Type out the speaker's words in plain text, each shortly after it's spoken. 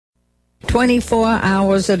24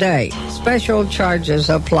 hours a day. Special charges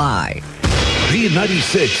apply.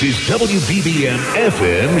 B96 is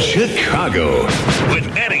WBBM-FM Chicago. With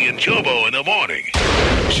Eddie and Jobo in the morning.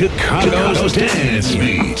 Chicago's dance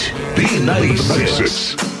beat.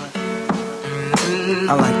 B96.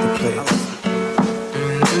 I like the place.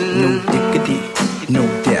 No diggity, no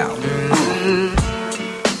doubt.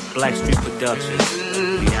 Blackstreet Productions.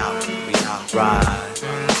 We out, ride.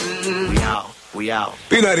 We out.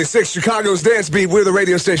 B96, Chicago's dance beat. We're the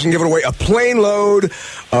radio station giving away a plane load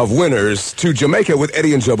of winners to Jamaica with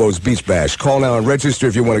Eddie and Jobo's Beach Bash. Call now and register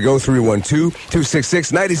if you want to go.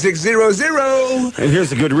 312-266-9600. And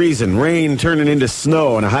here's a good reason. Rain turning into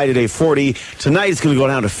snow and a high today 40. Tonight it's going to go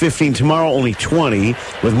down to 15. Tomorrow only 20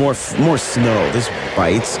 with more snow. This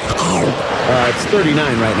bites. It's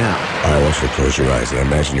 39 right now. All right, I want you to close your eyes and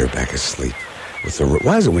imagine you're back asleep.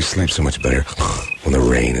 Why doesn't we sleep so much better when the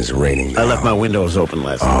rain is raining now? I left my windows open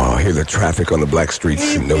last night. Oh, hear the traffic on the black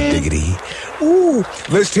streets. No diggity. Ooh.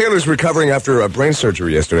 Liz Taylor's recovering after a brain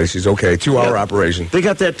surgery yesterday. She's okay. 2-hour operation. They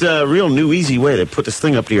got that real new easy way. They put this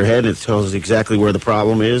thing up to your head and it tells exactly where the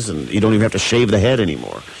problem is, and you don't even have to shave the head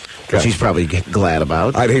anymore. Which he's probably glad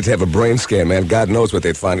about. I'd hate to have a brain scan, man. God knows what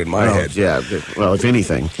they'd find in my head. Yeah, well, if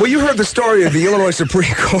anything. Well, you heard the story of the Illinois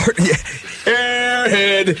Supreme Court.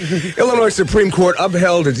 Airhead. Illinois Supreme Court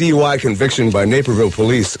upheld a DUI conviction by Naperville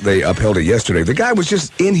police. They upheld it yesterday. The guy was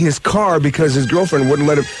just in his car because his girlfriend wouldn't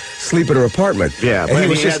let him sleep in her apartment. Yeah, but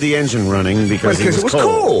he had the engine running because it was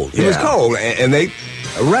cold. It was cold, and they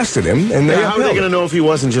arrested him. And they how are they going to know if he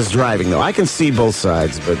wasn't just driving, though? I can see both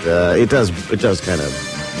sides, but it does kind of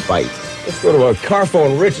bite. Let's go to a car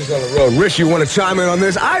phone. Rich is on the road. Rich, you want to chime in on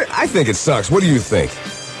this? I think it sucks. What do you think?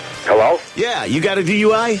 Hello? Yeah, you got a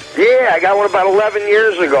DUI? Yeah, I got one about 11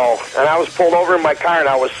 years ago, and I was pulled over in my car, and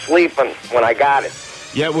I was sleeping when I got it.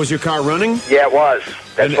 Yeah, was your car running? Yeah, it was.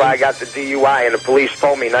 That's why I got the DUI, and the police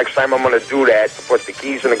told me next time I'm going to do that to put the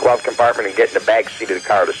keys in the glove compartment and get in the back seat of the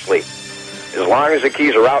car to sleep. As long as the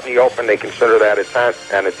keys are out in the open, they consider that a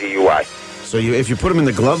DUI. So if you put them in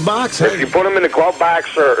the glove box? If you put them in the glove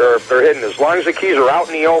box or if they're hidden, as long as the keys are out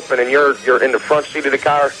in the open and you're in the front seat of the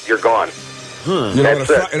car, you're gone. You know,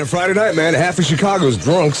 in a Friday night, man, half of Chicago's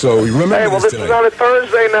drunk, so you remember this is on a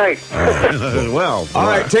Thursday night. Well, all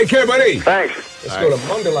right, take care, buddy. Thanks. Let's go to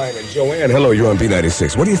Mundaline and Joanne. Hello, you're on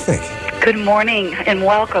B96. What do you think? Good morning, and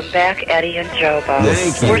welcome back, Eddie and Jobo.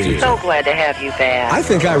 We're so glad to have you back. I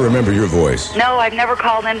think I remember your voice. No, I've never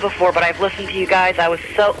called in before, but I've listened to you guys.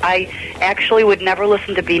 I actually would never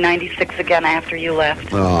listen to B96 again after you left.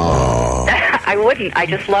 Oh. I wouldn't. I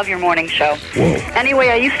just love your morning show. Whoa. Anyway,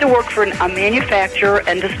 I used to work for a manufacturer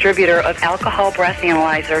and distributor of alcohol breath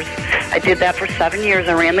analyzers. I did that for 7 years.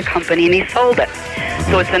 I ran the company, and he sold it.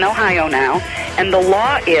 So it's in Ohio now. And the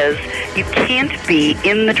law is you can't be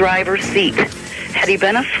in the driver's seat. Had he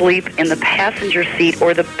been asleep in the passenger seat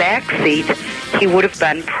or the back seat, he would have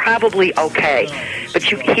been probably okay. But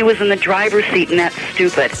he was in the driver's seat, and that's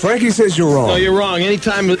stupid. Frankie says you're wrong. No, you're wrong.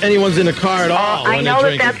 Anytime anyone's in a car at all. I know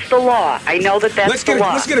that's the law. I know that's the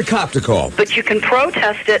law. Let's get a cop to call. But you can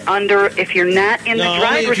protest it if you're not in the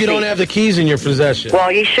driver's seat. If you don't have the keys in your possession. Well,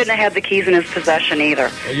 he shouldn't have had the keys in his possession either.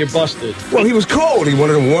 Well, you're busted. Well, he was cold. He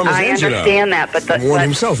wanted to warm his engine up. I understand that, but warm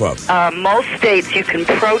himself up. Most states you can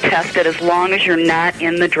protest it as long as you're not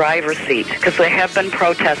in the driver's seat, because there have been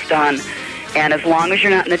protests done. And as long as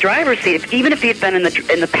you're not in the driver's seat, even if he had been in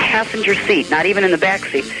the passenger seat, not even in the back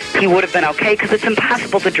seat, he would have been okay, because it's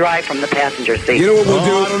impossible to drive from the passenger seat. You know what we'll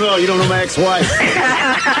do? I don't know. You don't know my ex-wife.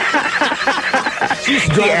 She's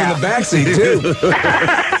driving in the back seat too.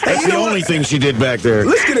 That's the only thing she did back there.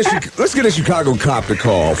 Let's get a Chicago cop to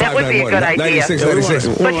call. That would be a good idea. 96.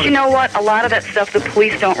 But you know what? A lot of that stuff, the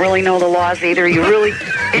police don't really know the laws either. You really.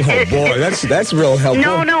 Oh boy, that's real helpful.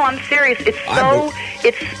 No, I'm serious.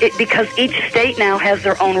 It's because each state now has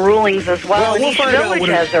their own rulings as well. And each village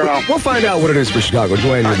has their own. We'll find out what it is for Chicago.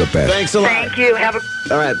 Joanne, you're the best. Thanks a lot. Thank you.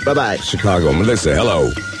 All right, bye-bye. Chicago. Melissa, hello.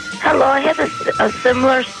 Hello, I have a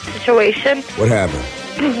similar situation. What happened?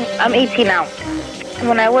 I'm 18 now.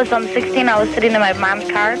 When I was 16, I was sitting in my mom's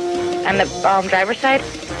car on the driver's side,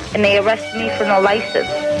 and they arrested me for no license.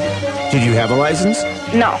 Did you have a license?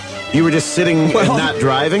 No. You were just sitting and not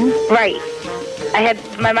driving? Right.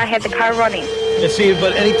 My mom had the car running. And see,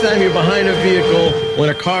 but anytime you're behind a vehicle, when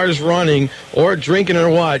a car is running or drinking or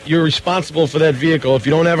what, you're responsible for that vehicle. If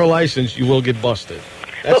you don't have a license, you will get busted.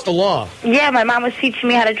 That's the law. Yeah, my mom was teaching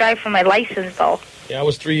me how to drive for my license, though. Yeah, I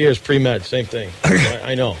was 3 years pre-med, same thing.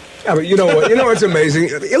 I know. Yeah, but you know what? You know what's amazing?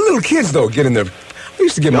 Little kids, though, get in there. I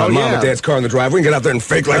used to get my mom and dad's car in the driveway and get out there and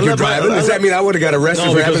fake like you're driving. Does that mean I would have got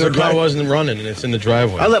arrested for having because the car wasn't running and it's in the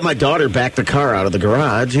driveway. I let my daughter back the car out of the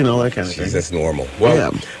garage, that kind of thing. That's normal.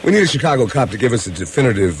 Well, we need a Chicago cop to give us a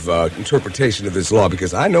definitive interpretation of this law,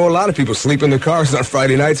 because I know a lot of people sleep in their cars on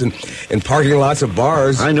Friday nights and in parking lots of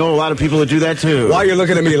bars. I know a lot of people that do that, too. Why are you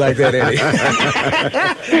looking at me like that, Eddie?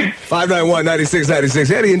 591-9696.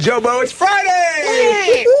 Eddie and Jobo, it's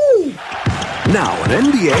Friday! Now an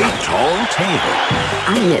NBA Tall Tale.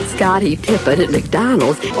 I met Scottie Pippen at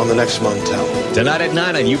McDonald's. On the next Montel. Tonight at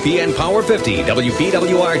 9 on UPN Power 50,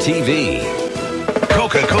 WPWR-TV.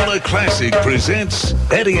 Coca-Cola Classic presents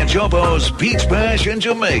Eddie and Jobo's Beach Bash in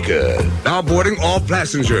Jamaica. Now boarding all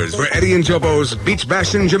passengers for Eddie and Jobo's Beach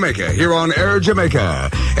Bash in Jamaica here on Air Jamaica.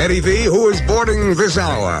 Eddie V, who is boarding this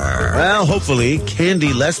hour? Well, hopefully,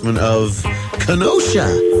 Candy Lessman of Kenosha.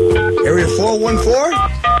 Area 414?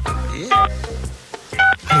 Yeah.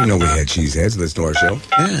 I didn't know we had cheeseheads. Let's do our show.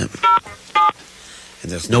 Yeah. And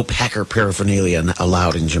there's no Packer paraphernalia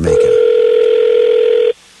allowed in Jamaica.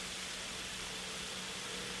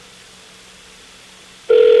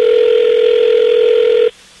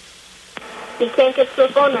 You can't get to the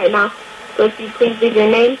phone right now, so if you please leave your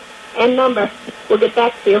name and number, we'll get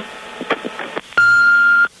back to you.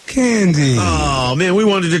 Candy. Oh, man, we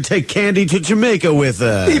wanted to take Candy to Jamaica with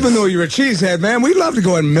us. Even though you're a cheesehead, man, we'd love to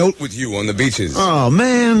go and melt with you on the beaches. Oh,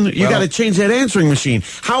 man, you got to change that answering machine.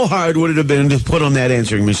 How hard would it have been to put on that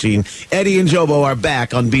answering machine? Eddie and Jobo are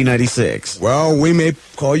back on B96. Well, we may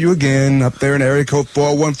call you again up there in area code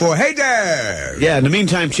 414. Hey, there! Yeah, in the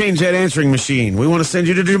meantime, change that answering machine. We want to send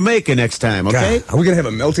you to Jamaica next time, okay? God, are we going to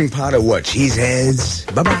have a melting pot of what?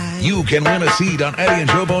 Cheeseheads? Bye-bye. You can win a seat on Eddie and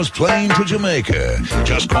Jobo's plane to Jamaica.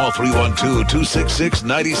 Just call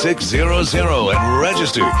 312-266-9600 and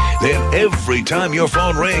register. Then every time your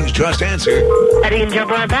phone rings, just answer. Eddie and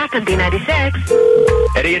Jobo are back on B96.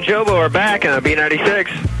 Eddie and Jobo are back on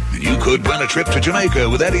B96. You could win a trip to Jamaica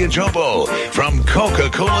with Eddie and Jobo from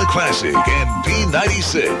Coca-Cola Classic and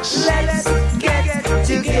B96. Let's get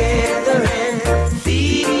together and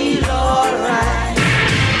feel alright.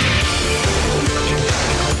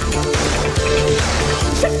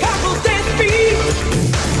 Chicago Dance Beat.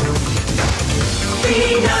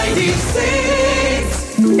 B96.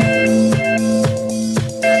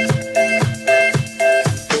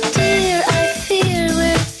 Dear, I fear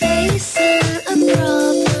we're facing a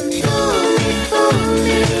problem. Fool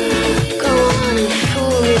me. Go on and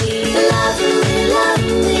fool me. Love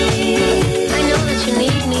me. I know that you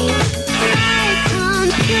need me. I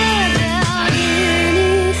can't care about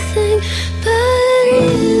anything but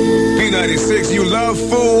you. B96, you love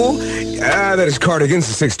fool. That is Cardigans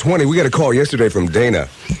at 620. We got a call yesterday from Dana,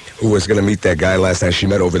 who was going to meet that guy last time she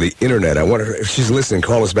met over the internet. I wonder if she's listening.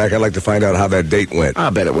 Call us back. I'd like to find out how that date went. I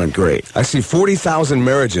bet it went great. I see 40,000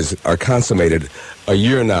 marriages are consummated a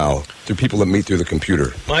year now through people that meet through the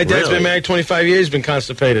computer. My dad's been married 25 years, been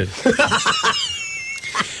constipated.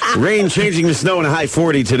 Rain changing to snow in a high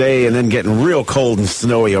 40 today and then getting real cold and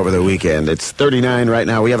snowy over the weekend. It's 39 right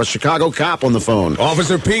now. We have a Chicago cop on the phone.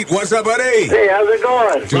 Officer Pete, what's up, buddy? Hey, how's it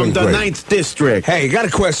going? From the 9th District. Hey, got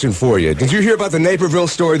a question for you. Did you hear about the Naperville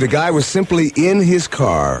story? The guy was simply in his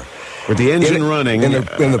car with the engine running in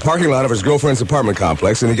the parking lot of his girlfriend's apartment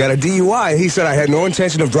complex, and he got a DUI. He said, I had no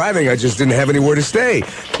intention of driving. I just didn't have anywhere to stay.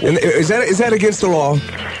 And is that against the law?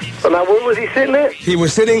 Well, now, where was he sitting at? He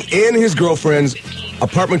was sitting in his girlfriend's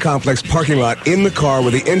apartment complex parking lot in the car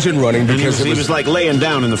with the engine running because he was like laying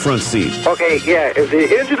down in the front seat. Okay, yeah. If the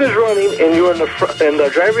engine is running and you're in the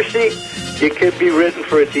driver's seat, you could be written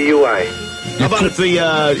for a DUI. How about if the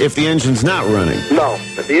engine's not running? No,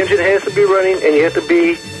 but the engine has to be running and you have to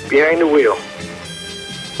be behind the wheel.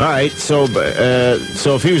 All right, so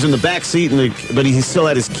if he was in the back seat but he still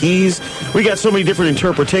had his keys, we got so many different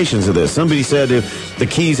interpretations of this. Somebody said if the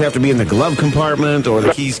keys have to be in the glove compartment, or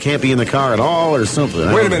the keys can't be in the car at all, or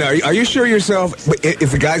something. Wait a minute, are you sure yourself? If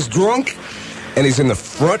the guy's drunk and he's in the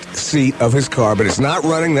front seat of his car, but it's not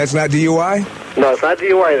running, that's not DUI? No, it's not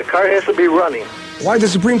DUI. The car has to be running. Why did the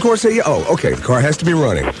Supreme Court say? Oh, okay, the car has to be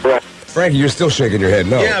running. Right. Frankie, you're still shaking your head.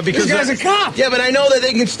 No. Yeah, because this guy's a cop. Yeah, but I know that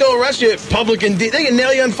they can still arrest you. Public and they can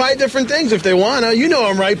nail you on 5 different things if they want. You know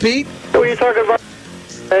I'm right, Pete. What are you talking about?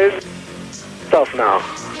 Stuff now.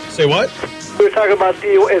 Say what? We were talking about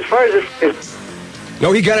DUI. As far as it's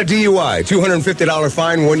no, he got a DUI, $250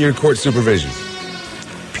 fine, 1-year court supervision.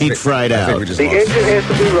 Pete fried out. The engine has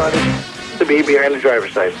to be running to be behind the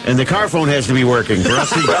driver's side. And the car phone has to be working for us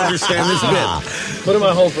to understand this bit. Put him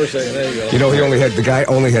on hold for a second. There you go. You know, he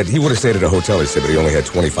would have stayed at a hotel, he said, but he only had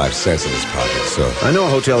 25 cents in his pocket, so. I know a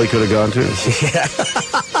hotel he could have gone to. Yeah.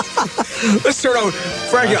 Let's turn on,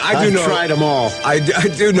 Frankie. I've tried them all. I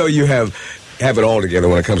do know you have it all together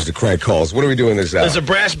when it comes to crank calls. What are we doing this hour? There's a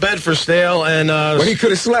brass bed for sale, and well, he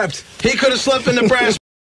could have slept. He could have slept in the brass